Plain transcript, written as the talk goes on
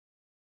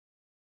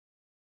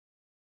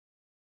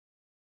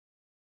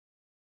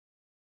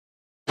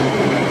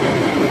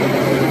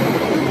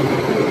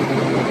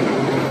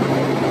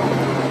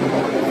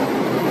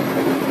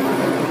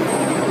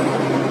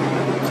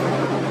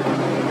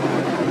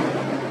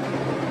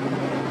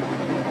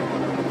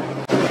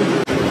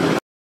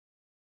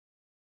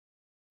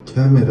キ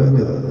ャメラだ。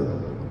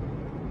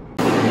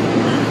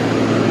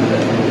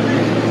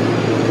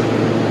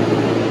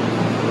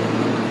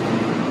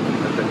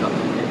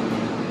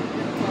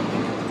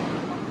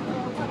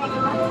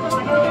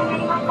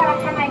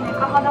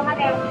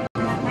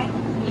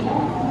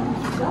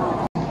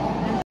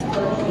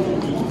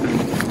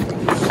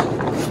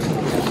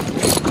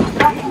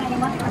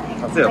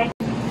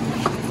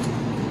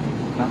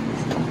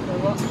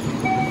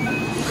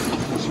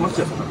閉まっ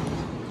ちゃった。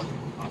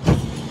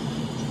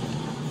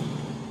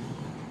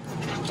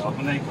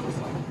危ないからさ。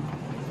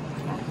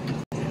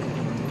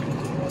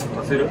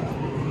貸せる？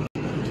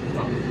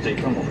じゃあい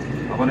かんも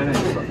暴れないで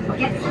さ。お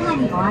客様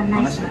にご案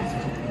内します。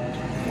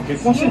もう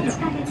結婚してんじゃん。す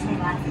み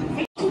ま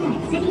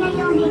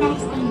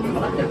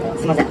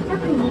せん。特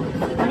に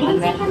オレ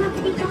ンジ色の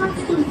首長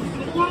付きの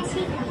薬合いシ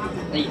ートは、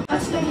お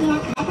年寄りや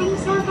体に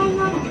障害の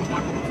ある方、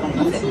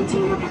妊娠中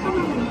の方など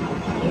に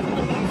お受けく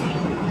ださ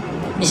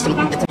い。見せても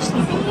らって。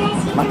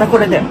またこ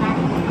れだよ。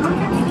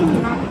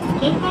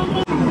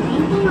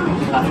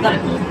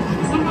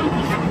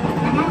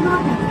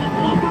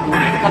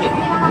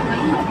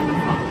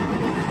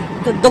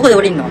どこで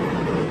降りるの？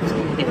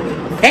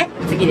え？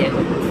次で。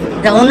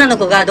じゃあ女の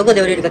子がどこ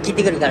で降りるか聞い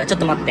てくるからちょっ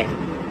と待って。うん。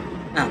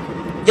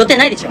予定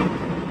ないでしょ？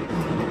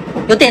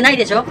予定ない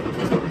でしょ？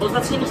盗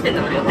撮しに来てん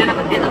だから予定なん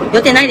か出たの？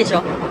予定ないでし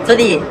ょ？それ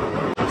でいい？さ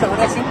あお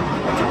願いして。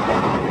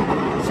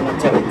しまっ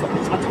ちゃう。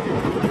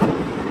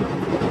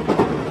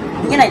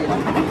逃げないで。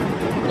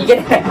逃げ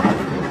れない。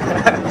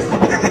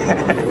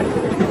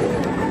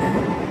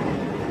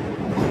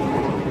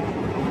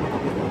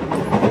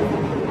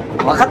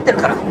分かってる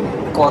から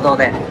行動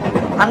で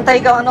反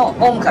対側の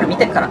ホームから見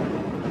てるから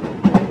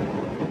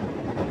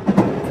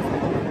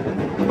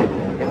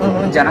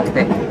じゃなく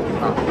て、こ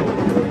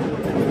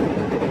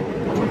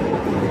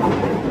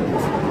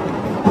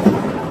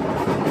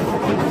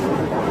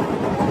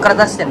っから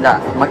出してん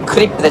だ、ク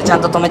リップでちゃ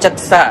んと止めちゃって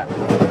さ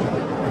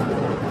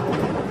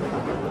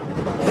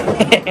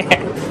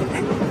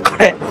こ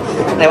れ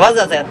ね、わ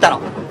ざわざやった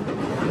の？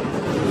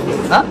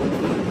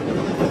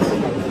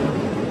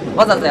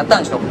わざわざやった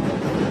んでしょ？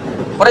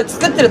これ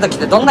作ってる時っ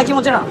てどんな気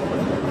持ちなの？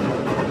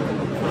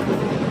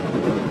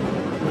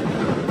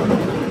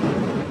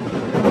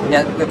い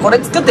や、こ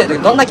れ作ってる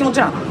時どんな気持ち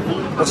なの？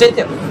教えて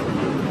よ。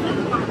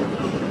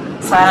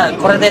さあ、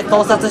これで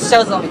盗撮しち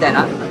ゃうぞみたい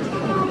な。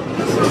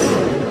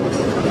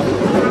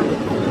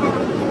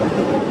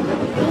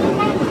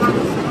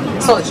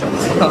そうでしょ。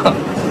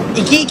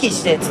生き生き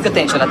して作っ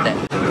てんでしょ、だって。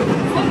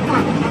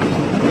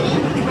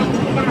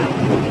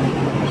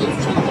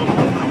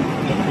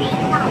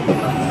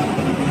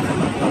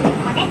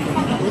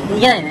逃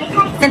げないね。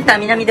センター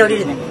南で降り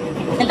るね。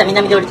センター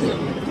南で降りてる。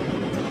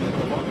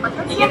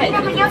逃げないで。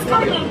逃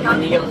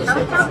げようとして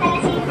る。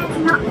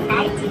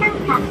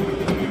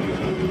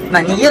ま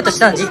あ逃げようとし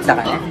たのは事実だ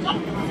からね。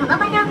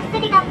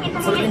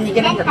それで逃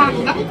げないんだった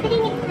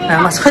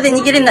ら。まあそれで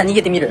逃げれるなら逃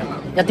げてみるよ。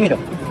やってみろ。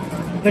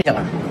無理だか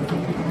ら。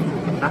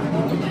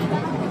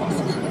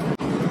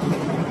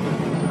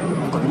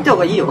これ見た方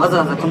がいいよ。わざ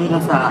わざこん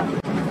なさ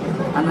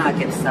穴開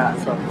けてさ。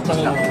そう。ここ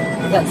に。い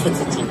や、そっ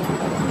ち。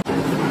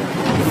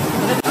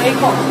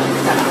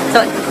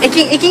そう、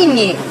駅員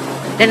に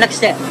連絡し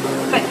て。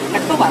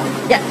110番？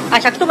いや、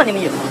110番でも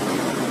いいよ。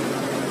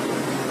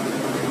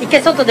一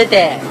回外出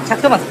て、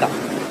110番すっか。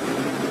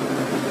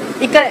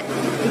一回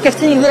普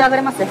通に上上が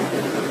れますね。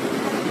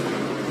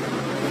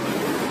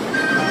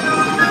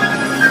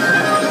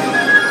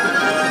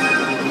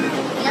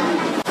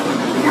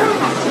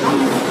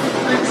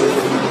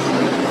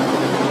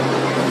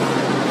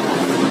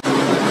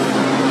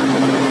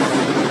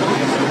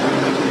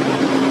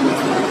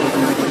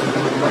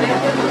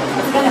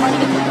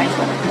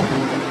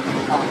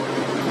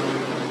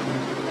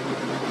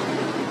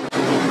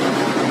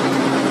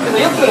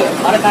よく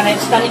あれだね、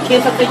下に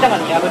警察いたの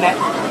にやるね。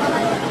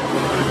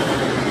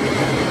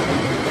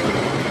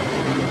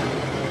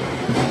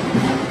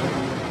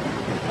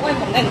怖い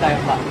もんねえんだよ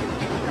さ。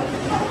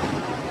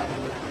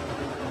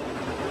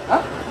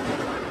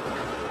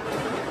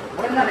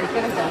俺ならい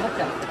けるみたいな思っ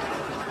ちゃう。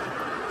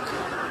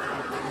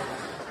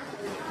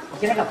い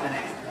けなかった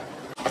ね。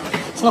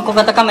その小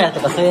型カメラと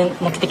かそういう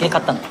目的で買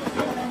ったの？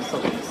そ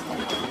うですか。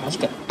マジ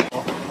かよ。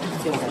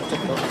すいません、ちょ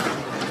っと。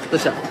どう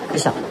した？どう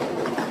した？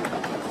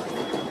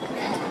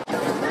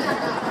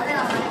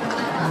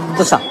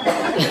どうした？ど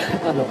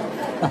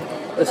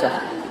うした？ち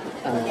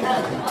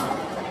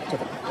ょっ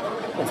と、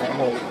ごめんなさい、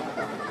もう、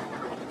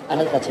あ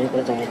なたたち言うこ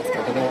とじゃないですけ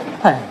れども、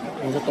はい。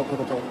二度とこういう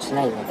ことをし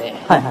ないので、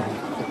はい。ちょ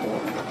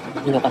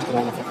っと、見逃しても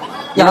らえませんか？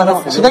いや、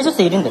被害女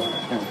性いるんだよ。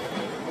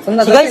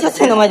被害女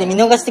性の前で見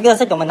逃してくだ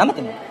さいってお前舐め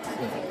てんの？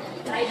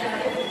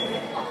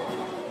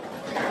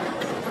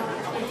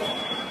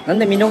なん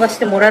で見逃し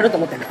てもらえると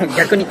思ってるの？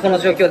逆にこの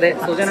状況で。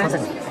そうじゃないで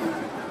すか。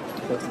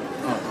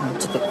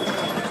ちょっと、言っ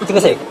てく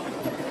ださいよ。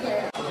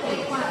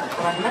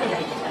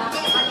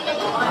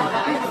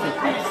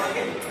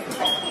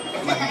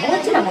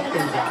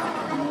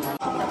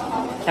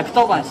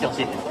110番してほ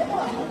しいです。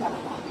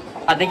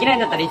できないん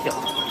だったらいいっすよ。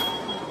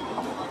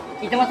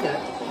聞いてます？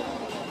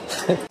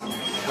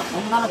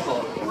女の子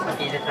を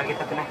先入れてあげ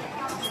たくない？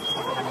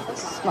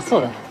まあそ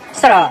うだね。そ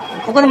したら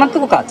ここで待っと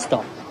こうか、ちょっ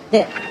と。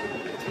で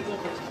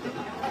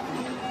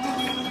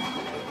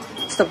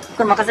ちょっと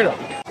これ任せるわ。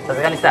さ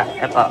すがにさ、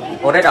やっぱ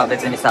俺らは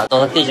別にさ、どう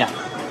だっていいじゃん。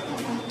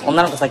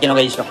女の子先の方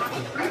がいいでしょ。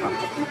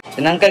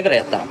で何回くらい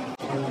やったの？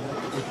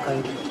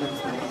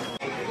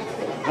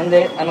なん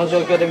であの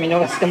状況で見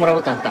逃してもらお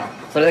うと思ったの？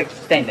それだけ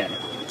聞きたいんだよね。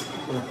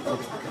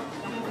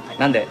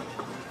なんで？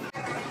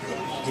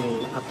自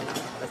分勝手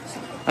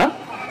な。あ？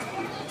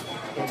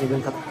自分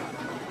勝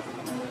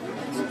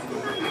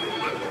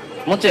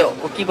手。もうちょい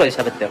大きい声で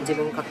喋ってよ。自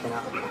分勝手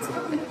な。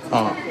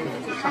あ、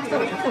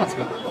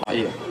い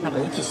いよ。なん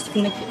か息してく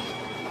んないっけ？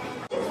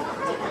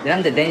でな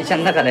んで電車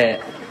の中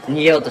で逃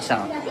げようとした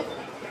の？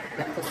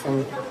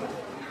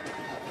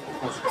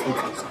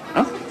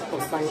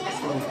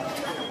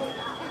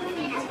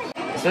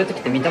そういう時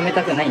って認め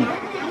たくないんだ。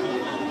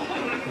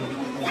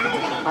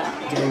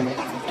自分で。い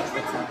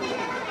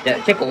や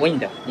結構多いん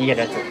だよ、逃げ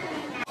るやつ。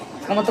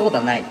捕まったこと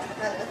はない？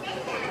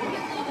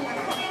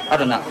あ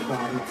るな。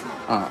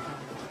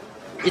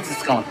い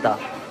つ捕まった？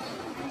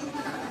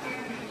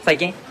最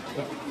近？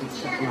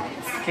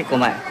結構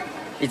前。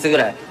いつぐ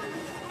らい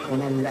？5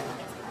年ぐらい。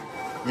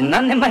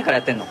何年前から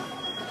やってんの？そ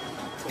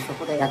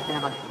こでやって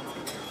なかっ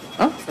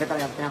た。それか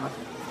らやってなかっ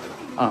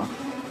た。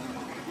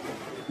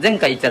前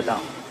回いつやったの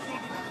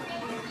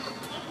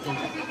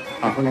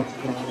？5年。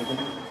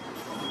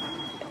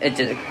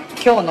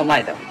今日の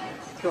前だよ。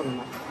今日の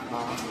前。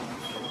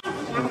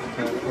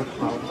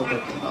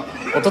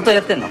一昨日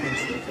やってんの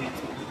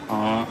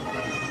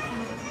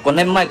？5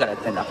年前からや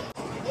ってんだ。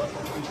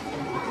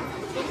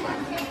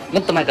も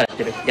っと前から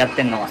やっ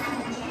てんのは？もっ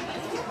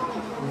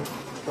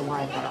と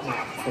前から、そ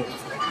うです。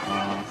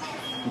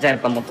じゃあや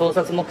っぱもう盗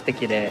撮目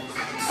的で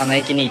あの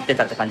駅に行って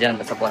たって感じなん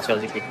だ、そこは正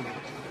直。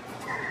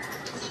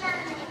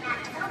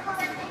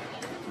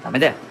ダメ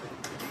だよ、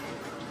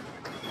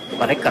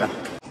バレっから。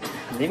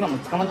で今も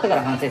捕まったか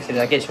ら反省してる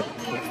だけでしょ。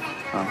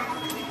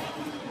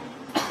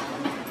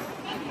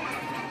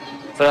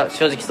それは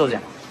正直そうじゃ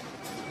ん。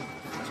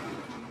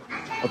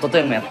一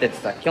昨日もやってて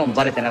さ、今日も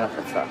バレてなかっ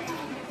たってさ、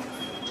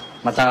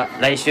また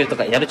来週と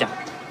かやるじゃん。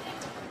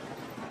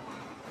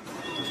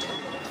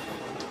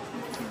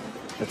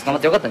捕まっ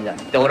てよかったんじゃ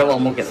ないって俺は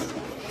思うけど。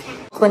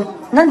これ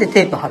なんで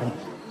テープ貼るの？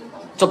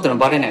ちょっとの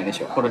バレないで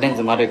しょ、これレン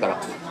ズ丸いから。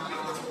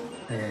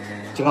違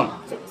うの？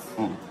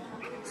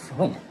す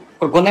ごいね。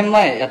これ5年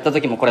前やった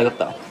時もこれだっ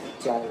たの？違い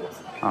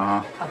ま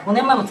す。5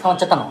年前も捕まっ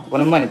ちゃったの？5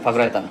年前にパク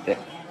られたんって。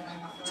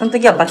その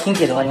時は罰金刑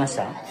で終わりまし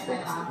た？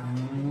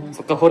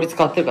そっから法律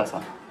変わってるから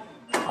さ。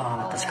確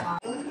か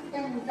に。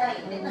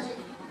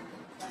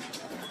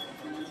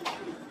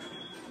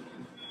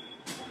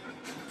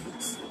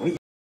すごい。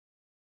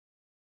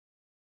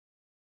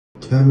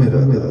キャメラだ。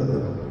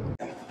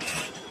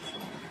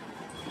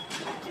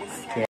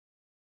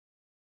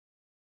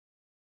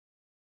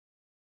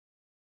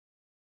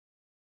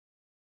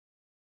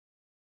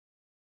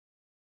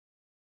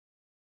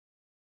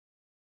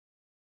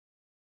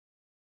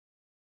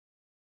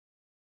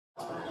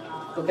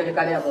ご協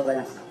力ありがとうござい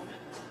ます。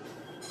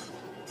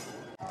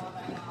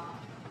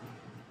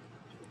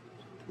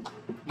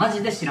マ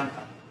ジで知らん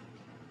か。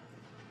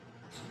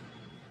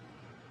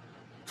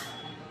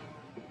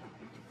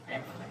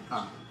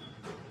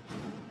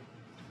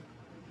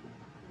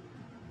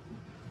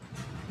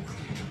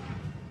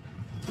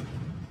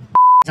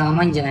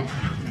甘いんじゃない？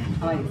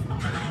甘いですか？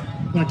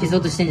今消そ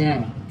うとしてんじゃない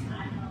の？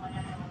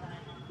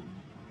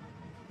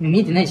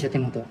見えてないでしょ、手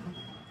元。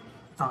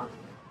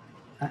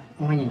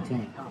お前には言ってな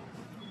い。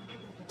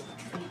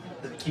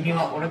君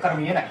は俺から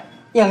見えない。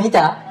今見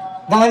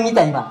た？画面見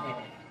た？今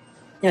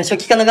初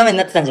期化の画面に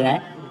なってたんじゃな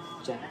い？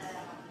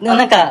でも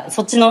なんか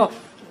そっちの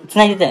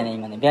繋いでたよね、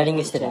今ね。ベアリン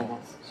グしてたよね。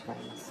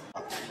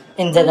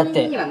冤罪だっ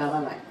て。にはな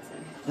らないですよ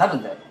ね。なる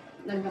んだよ。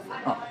なります。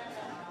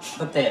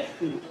だって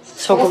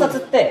盗撮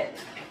って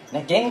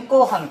ね、現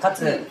行犯か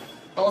つ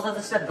盗撮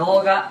した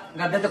動画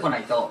が出てこな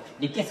いと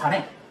立件され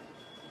ん。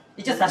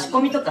一応差し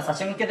込みとか差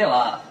し向けで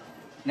は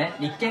ね、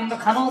立件の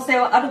可能性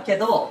はあるけ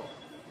ど、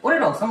俺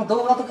らはその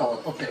動画とかを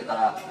撮ってるか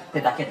らっ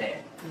てだけ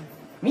で、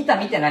見た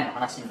見てないの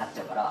話になっち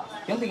ゃうから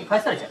基本的に返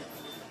されちゃう。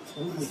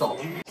そう。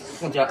こ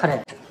んにちは。彼。あ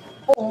れ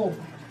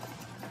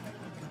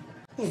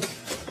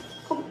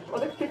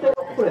携帯は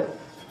これ。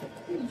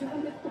自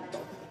分で撮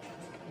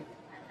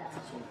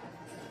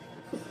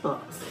った。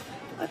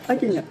相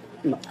手には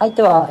今。相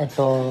手は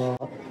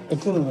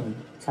駅員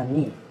さん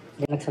に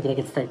連絡先だ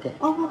け伝えて、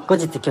後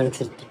日協力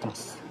するって言ってま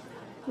す。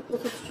盗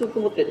撮しようと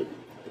思って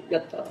や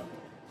った。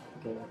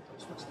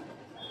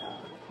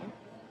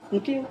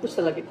抜けようとし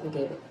ただけ。抜け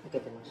て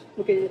ました。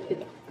抜けて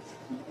た。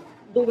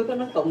動画か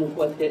なんかもう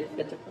こうやってやっち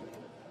ゃった。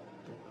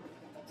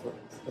そうで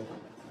す。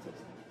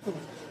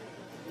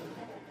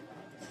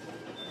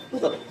ど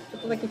うだろう。ちょ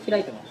っとだけ開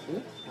いてます。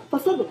パ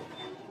スワード。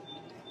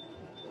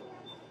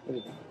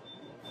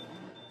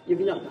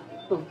指なんだ。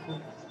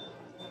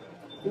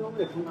今ま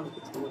でこんなの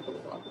捕まったこ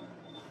とあ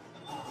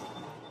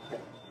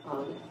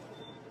る？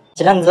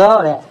知らん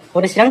ぞ、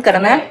俺知らんから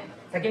な。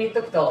先に言っ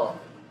とくと、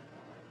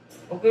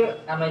僕一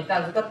旦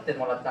預かって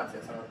もらったんです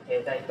よ、その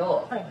携帯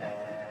と、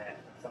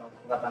その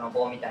小型の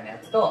棒みたいなや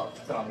つと、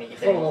その右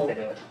手に持って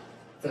る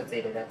スーツ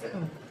入れるやつ、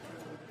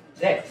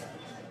で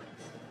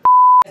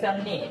さ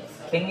んに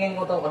権限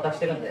ごと渡し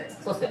てるんで、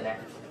そうっすよね。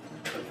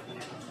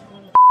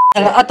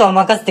あとは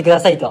任せてくだ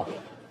さいと。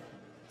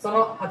そ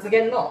の発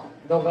言の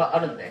動画あ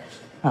るんで、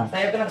うん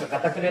最悪なんかガ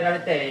タくれられ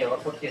て、いや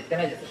こっち言って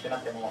ないですってな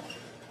っても、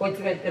こいつ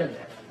が言ってるんで、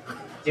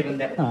自分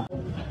で。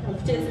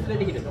口で説明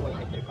できるところに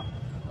入ってるか。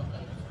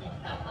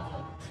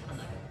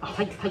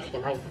入って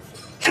ないんで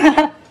すよ。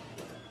っ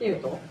てい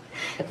うと、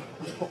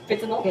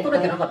別の取れ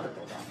てなかったって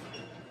ことは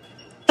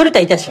取れた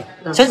らいたし、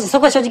そ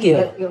こは正直言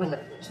う。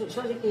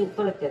正直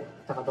取れて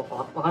たかどうか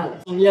わからないで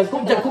す。いや、じ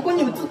ゃあここ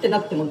に映って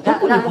なくてもど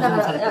こに保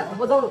存されてる？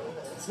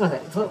すみませ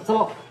ん、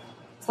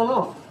そ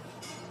の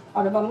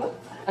アルバ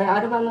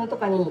ムと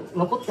かに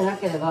残ってな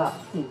ければ、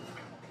映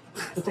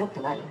って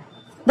ないよ。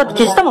だって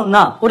消したもん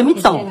な。俺見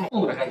てたもん。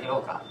これが言お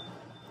うか。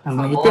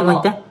もう言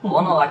って。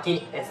棒の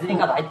脇 SD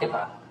カード入ってるか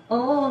ら。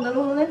ああ、なる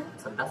ほどね。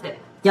それ出せ。い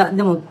や、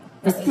でも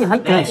SD 入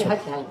ってないでしょ。入っ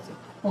てないんですよ。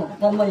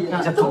あんまり。じゃ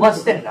あ飛ば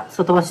してんだ。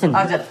そう、飛ばしてんの。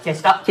あ、じゃあ消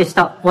した。消し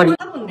た。終わり。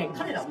多分ね、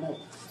彼らも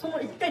その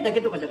1回だ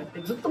けとかじゃなく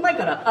てずっと前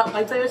から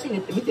あいつ怪しいね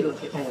って見てるわ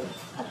けよ、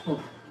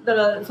だ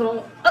からそ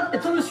の会って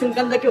撮る瞬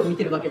間だけを見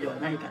てるわけでは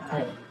ないか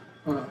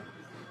ら、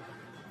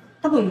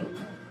多分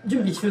準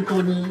備周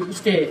到にし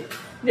て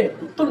で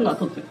撮るのは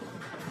撮ってる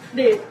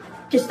で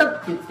消したっ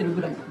て言ってる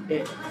ぐらいなん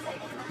で、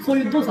そう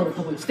いう動作を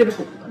多分してるっ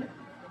てことだね。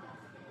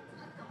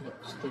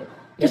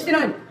消して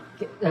ないの？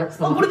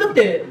これだっ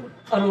て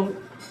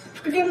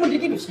復元もで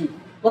きるし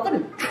分かる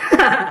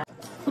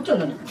こっちは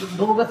何？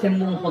動画専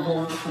門保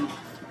存。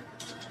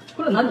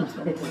これは何です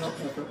か？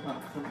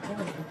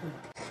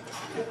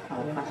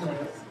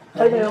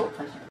会社用？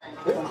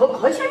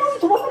会社用に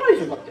飛ばさない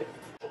でしょ、だって。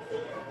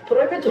プ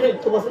ライベートに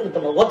飛ばすんだった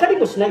ら分かり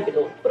もしないけ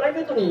ど、プライ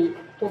ベートに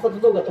盗撮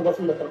動画飛ば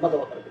すんだったらまだ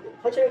分かるけど、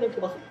会社用に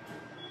飛ばす。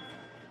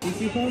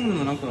駅ホー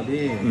ムの中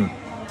で、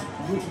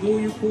どう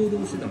いう行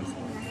動をしてたんです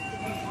か？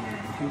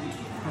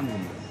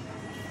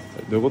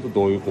どういうこと？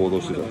どういう行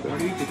動してたって？歩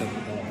いてたとか、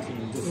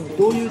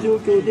どういう状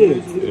況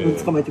で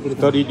捕まえてくれ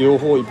たの2人両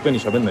方いっぺんに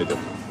喋んないと。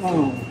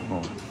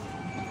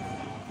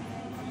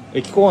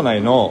駅構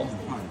内の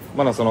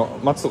まだその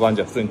待つとかある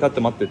じゃん、普通に立っ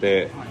て待って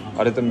て、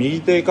あれと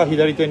右手か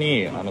左手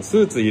にス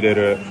ーツ入れ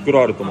る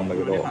袋あると思うんだ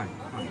けど、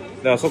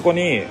であそこ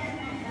に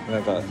な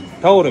んか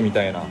タオルみ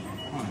たいなと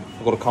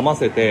ころかま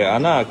せて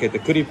穴開けて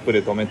クリップ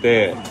で留め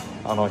て、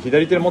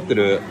左手で持って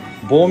る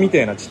棒み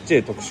たいなちっちゃ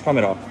い特殊カ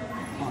メラ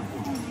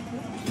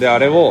であ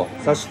れを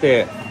刺し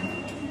て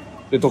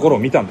るところを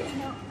見たんだよ。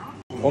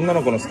女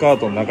の子のスカー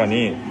トの中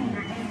に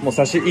もう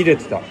差し入れ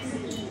てた。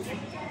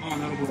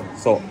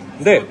そ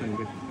うで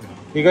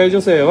被害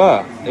女性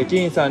は駅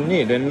員さん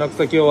に連絡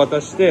先を渡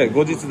して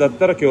後日だっ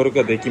たら協力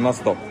ができま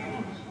すと。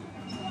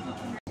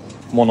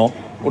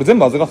俺全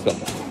部預かってたん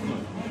だ。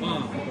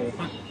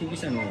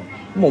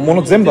もう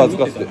物全部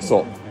預かってて、そ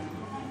う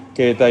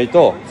携帯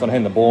とその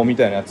変な棒み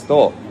たいなやつ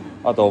と、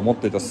あと持っ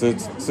てたス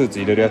ーツ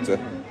入れるやつ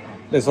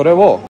で、それ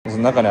をそ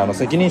の中に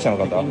責任者の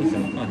方、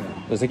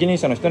責任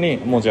者の人に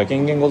もうじゃあ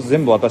権限ごと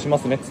全部渡しま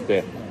すねっつっ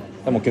て、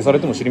でも消され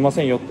ても知りま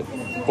せんよって、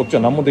こっち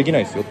は何もできな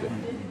いですよって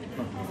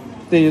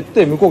言っ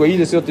て、向こうがいい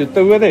ですよって言っ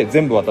た上で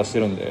全部渡して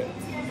るんで。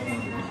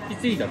引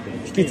き継いだってこ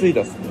と？引き継い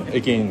だっすね、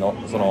駅員の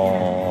そ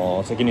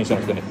の責任者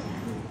の人に。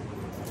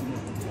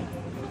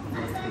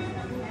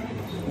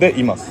で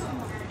います。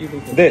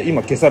で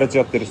今消されち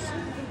ゃってるっす。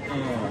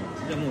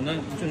じゃあもう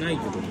一応ないっ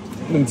てことです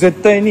ね。でも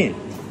絶対に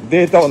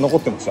データは残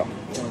ってました。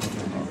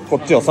こ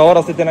っちは触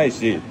らせてない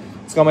し、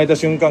捕まえた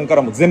瞬間か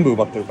らもう全部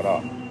奪ってるか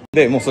ら。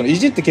でもうそのい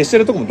じって消して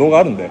るとこも動画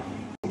あるんで、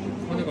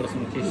だからそ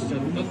の消しちゃっ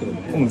たってこ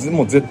と？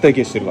もう絶対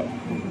消してるから、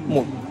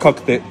もう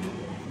確定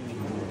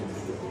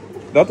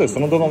で、あとでそ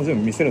の動画も全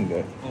部見せるん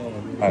で、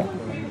はい、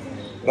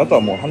あと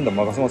はもう判断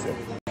任せますよ。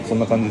そん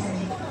な感じです。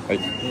はい。